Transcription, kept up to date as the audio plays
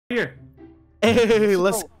here. Hey,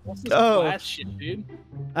 let's What's this go. class shit, dude?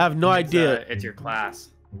 I have no idea. It's your class.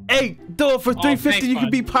 Hey, do it for 350. thanks, You can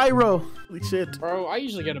bud. be pyro. Holy shit. Bro, I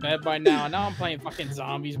usually go to bed by now. Now I'm playing fucking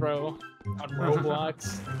zombies, bro. On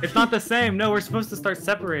Roblox. It's not the same. No, we're supposed to start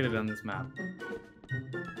separated on this map.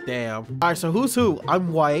 Damn. All right, so who's who?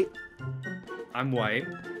 I'm white. I'm white.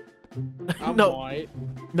 I'm No. white.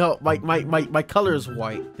 No, my color is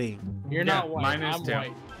white thing. You're Yeah, not white. mine is I'm too.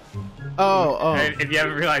 white. Oh. If you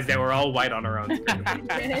haven't realized that, we're all white on our own.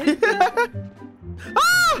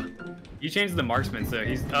 Ah! You changed the marksman, so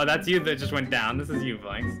he's. Oh, that's you that just went down. This is you,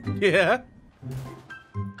 Blanks. Yeah.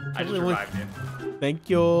 I just revived you. Thank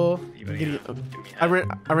you. You better give me I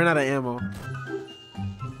ran out of ammo.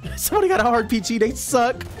 Somebody got a hard PG. They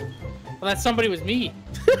suck. Well, that somebody was me.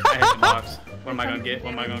 I hit the box. What am I gonna get?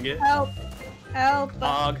 What am I gonna get? Help. Help.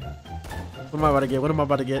 Hog. What am I about to get? What am I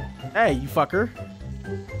about to get? Hey, you fucker.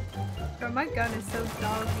 Bro, my gun is so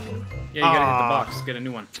doggy. Yeah, you gotta hit the box. Get a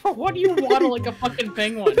new one. Why do you waddle like a fucking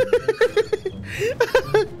penguin?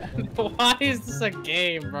 Why is this a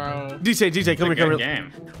game, bro? DJ, come It's a here, good come here.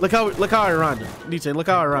 game. Look how I run. DJ, look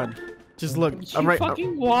how I run. Just look. I'm You right.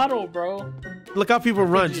 fucking waddle, bro. Look how people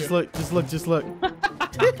run. you. Just look. Just look.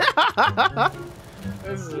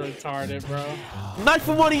 This is retarded, bro. Knife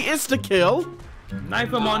for money, insta kill. Knife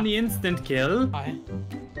him on the instant kill. Hi.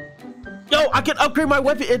 Yo, I can upgrade my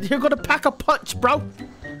weapon. And here go to pack a punch, bro.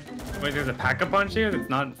 Wait, there's a pack-a-punch here? It's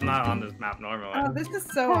not on this map normally. Oh, this is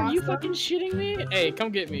so Are awesome. you fucking shitting me? Hey, come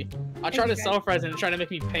get me. I tried to Okay. self-res and try to make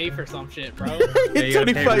me pay for some shit, bro. Yeah, you gotta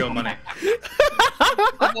pay 25. real money.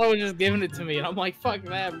 I thought it was just giving it to me, and I'm like, fuck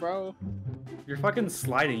that, bro. You're fucking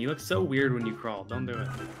sliding. You look so weird when you crawl. Don't do it.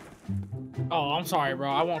 Oh, I'm sorry, bro.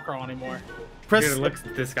 I won't crawl anymore. Press Dude, it looks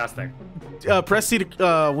disgusting. press C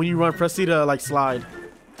to when you run. Press C to like slide.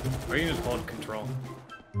 Or you just hold control.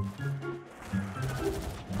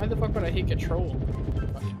 Why the fuck would I hit control?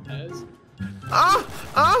 Fucking Pez. Ah!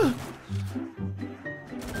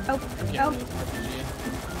 Help. Yeah, Help.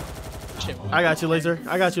 RPG. Shit, I got you, laser.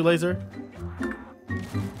 I got you, laser.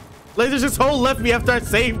 Laser just hold left me after I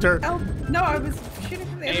saved her. Help. No, I was shooting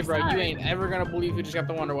from the Hey, other bro, side. you ain't ever gonna believe who just got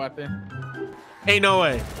the wonder weapon. Ain't no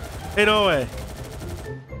way. Ain't no way.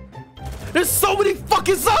 There's so many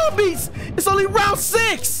fucking zombies. It's only round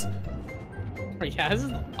 6. Yeah, this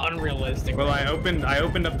is unrealistic. Well, I opened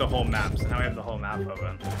up the whole map, so now we have the whole map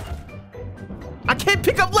open. I can't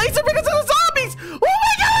pick up laser because of the zombies. Oh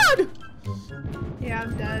my god! Yeah,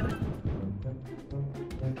 I'm dead.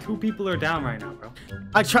 2 people are down right now, bro.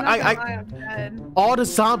 I try. I'm not I gonna lie, I'm dead. all the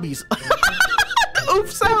zombies. The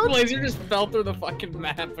oof sound. Laser just fell through the fucking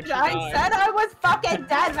map, but you I died. said I was fucking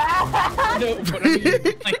dead, man. No, but I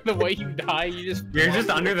mean, like the way you die, you just. You're just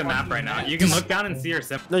under the map right now. You can look down and see your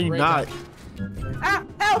symbol. No, you're not. Ah,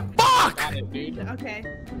 help. Fuck! Got it, dude. Okay.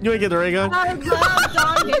 You ain't get the ray gun. I love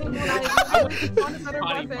dying when I want another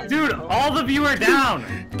weapon. Dude, all of you are down.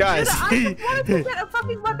 Guys. Dude, I wanted to get a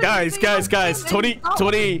fucking weapon. Guys, guys, 20,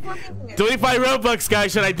 25 Robux,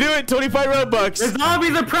 guys. Should I do it? 25 The Robux.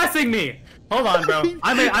 zombies are pressing me. Hold on, bro.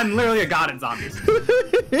 I'm literally a god at zombies.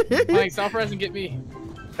 Like, self-res and get me.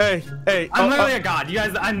 Hey. I'm literally a god. You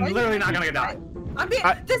guys, I'm literally not gonna die. I'm being.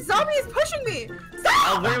 This zombie is pushing me.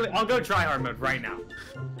 Stop! I'll go try hard mode right now.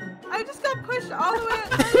 I just got pushed all the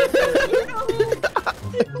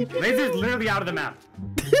way. Laser's literally out of the map.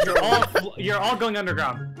 You're all going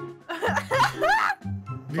underground.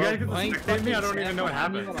 You guys get to spectate me? I don't even know what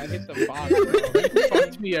happened. When I hit the box, bro. You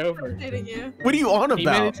fucked me over. Hitting you. What are you on He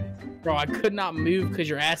about? managed- Bro, I could not move because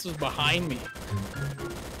your ass was behind me.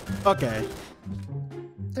 Okay.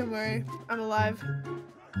 Don't worry, I'm alive.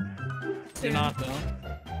 You're not, though.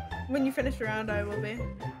 When you finish the round, I will be.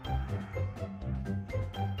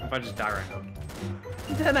 If I just die right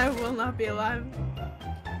now. Then I will not be alive.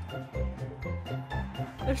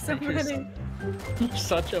 There's so many. You're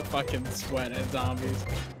such a fucking sweat at zombies.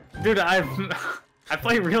 Dude, I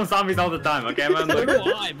play real zombies all the time, okay? So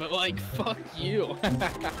do I, but like, fuck you.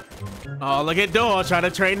 Oh, look at Doyle trying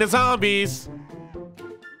to train the zombies.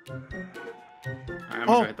 I'm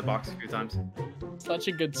gonna hit the box a few times. Such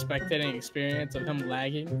a good spectating experience of him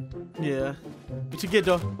lagging. Yeah. What you get,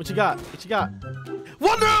 Doyle? What you got? What you got?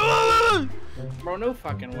 Wonder! Bro, no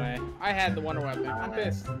fucking way. I had the wonder weapon. I'm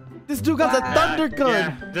pissed. This dude got the thunder gun.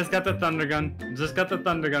 Yeah, just got the thunder gun. Just got the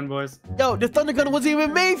thunder gun, boys. Yo, the thunder gun wasn't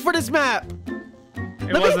even made for this map. It Let me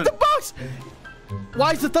hit wasn't. the box.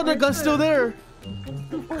 Why is the thunder gun still there?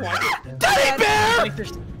 Teddy bear! Like,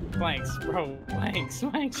 there's blanks, bro. Blanks.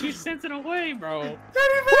 You sent it away, bro.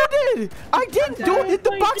 Who did? I didn't. Don't hit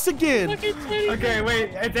the box again. Fucking teddy Okay,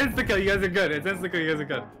 wait. It's insta kill. You guys are good. It's insta kill. You guys are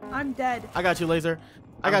good. I'm dead. I got you, laser.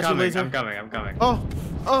 I got you, Laser. I'm coming. Oh.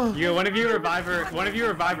 One of you revive her.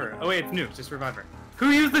 Oh wait, it's Nuke. Just revive her. Who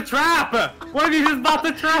used the trap? One of you just bought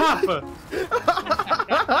the trap.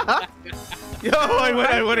 Yo,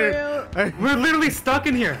 I wonder. We're literally stuck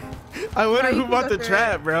in here. I wonder who bought the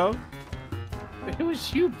trap, bro. It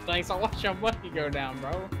was you, Planks. I watched your money go down,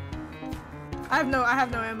 bro. I have no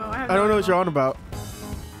ammo. I don't know what you're on about.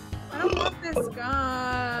 I don't want this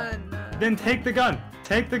gun. Then take the gun.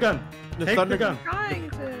 Take the gun. Take the gun. I'm trying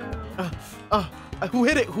to. Who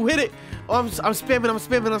hit it? Who hit it? Oh, I'm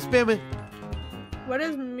spamming. What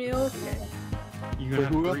is meal kit? You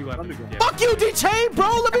have 3 weapons. Yeah. Fuck you, D-Chain, bro.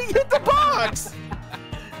 Let me hit the box.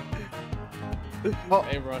 Oh,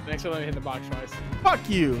 Hey, bro. Thanks for letting me hit the box twice. fuck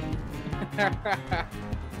you. What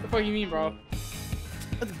the fuck you mean, bro?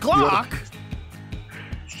 Glock.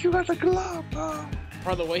 You got a Glock, bro.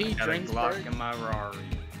 Bro, the way he Got a drinks, Glock bro. in my Rari.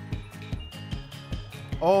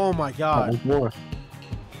 Oh my god. More.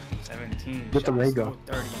 17. Get the shots, Rego.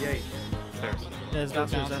 38. There's Yeah, it's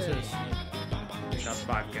downstairs. shots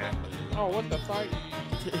 5K. Oh, what the fuck?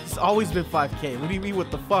 It's always been 5K. What do you mean,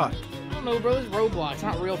 what the fuck? I don't know, bro. It's Roblox,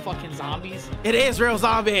 not real fucking zombies. It is real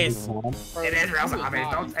zombies. Bro, It is real zombies.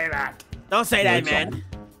 Don't say that. Don't say that, man.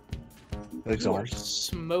 You are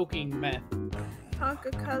smoking meth.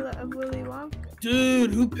 Tonka color of Willy Wonka.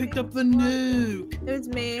 Dude, who picked up the nuke? It was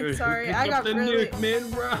me. Dude, Sorry, picked I up got the really. nuke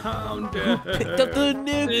mid-round. Picked up the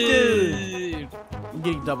nuke, dude. Dude. I'm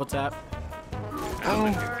getting double tap.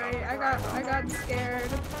 Sorry, I got scared.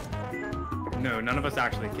 No, none of us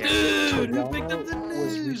actually care. Dude, who picked up the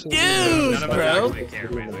nuke? Dude, None of us bro. actually care.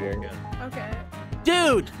 Basically, you're good. Okay.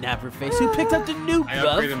 Dude, Napperface, who picked up the nuke, I bro?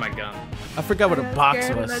 upgraded my gun. I forgot what a I'm box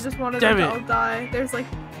scared and I was. just wanted Damn them it. to all die. There's like.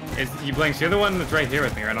 You Blanks, you're the one that's right here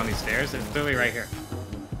with me, right on these stairs. It's literally right here.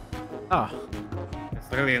 Oh.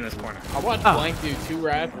 It's literally in this corner. I watched Oh. Blank do 2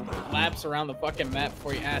 laps around the fucking map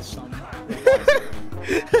before he asked something.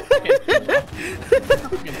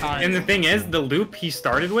 And the thing is, the loop he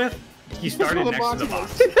started with, he started next to the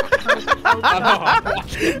box. I know, I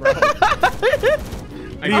watched it, bro.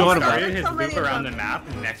 Like, you he want about? started his So many loop of around them. the map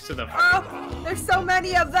next to the Oh, there's so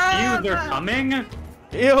many of them. Ew, they're coming?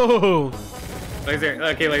 Ew. Laser,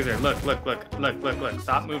 okay, Laser, look.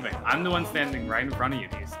 Stop moving. I'm the one standing right in front of you,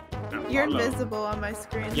 Deez. Now You're follow. invisible on my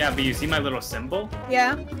screen. Yeah, but you see my little symbol?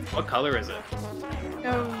 Yeah. What color is it?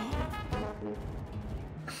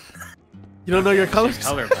 You don't know your colors? She's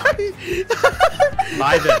colorblind.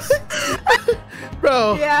 Buy this.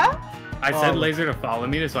 Bro. Yeah. I said Oh. Laser to follow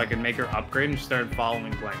me so I could make her upgrade, and she started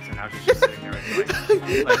following Blanks, and now she's just sitting there with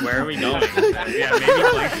Blanks. Like, where are we going? Yeah, maybe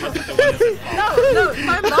Blanks wasn't the one that said follow. No,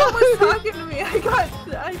 my mom was talking to me. I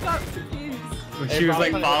got confused. She was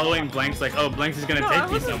like following Blanks, like, oh, Blanks is gonna No, I take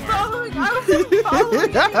me wasn't somewhere. following. I wasn't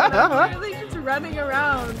following you. I was really just running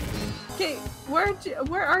around. Okay,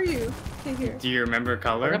 where are you? Okay, here. Do you remember I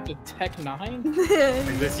color? got the Tech 9.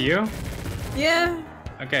 Is this you? Yeah.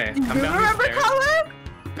 Okay, You come down these remember stairs. color?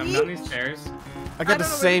 Come down these stairs. I got the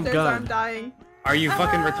same I'm gun. dying. Are you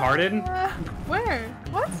fucking retarded? Where?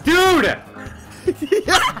 What? Dude! I got If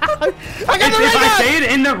the ray I gun! say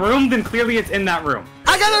it in the room, then clearly it's in that room.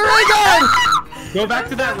 I got the ray gun! Go back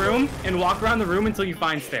to that room and walk around the room until you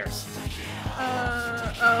find stairs.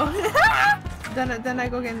 Oh. then I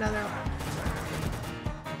go get another one.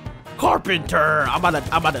 Carpenter! I'm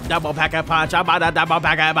about to double pack a punch. I'm about to double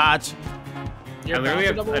pack a punch. I literally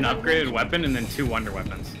have an upgraded weapon and then 2 wonder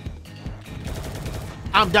weapons.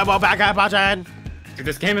 I'm double pack a punching. Dude,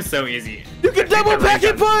 this game is so easy. You can double pack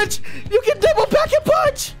and punch! You can double pack and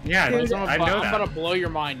punch! Yeah, Dude, I I'm know about to that. blow your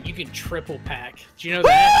mind. You can triple pack. Do you know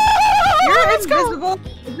that? You're invisible.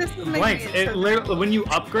 This is making Blanks, it it so literally, when you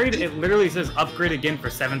upgrade, it literally says upgrade again for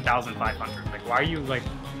 7,500. Like, why are you like?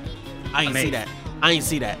 I ain't see amazed? that. I ain't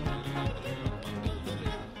see that.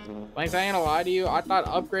 Like, I ain't gonna lie to you. I thought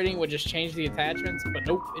upgrading would just change the attachments, but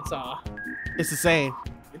nope. It's the same.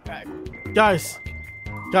 Get back. Guys,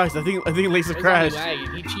 I think Laser He's crashed.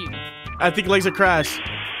 lagging. He cheating. I think Laser crashed.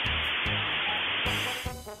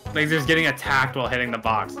 Laser's getting attacked while hitting the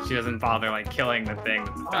box. She doesn't bother like killing the thing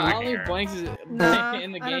that's I don't attacking think her. Blanks is Nah,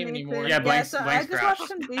 in the I don't game need anymore. to. Yeah, Blanks- so Blanks I just crashed.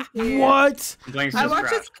 watched him disappear. What? Blanks I just watched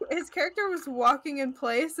crashed. his character was walking in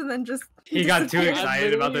place and then just He got too disappeared.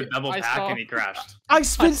 excited about the literally- double I pack saw- and he crashed. I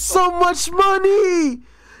spent so much money!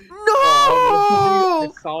 No! I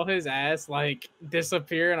saw his ass like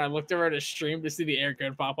disappear, and I looked over at his stream to see the air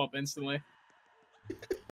code pop up instantly.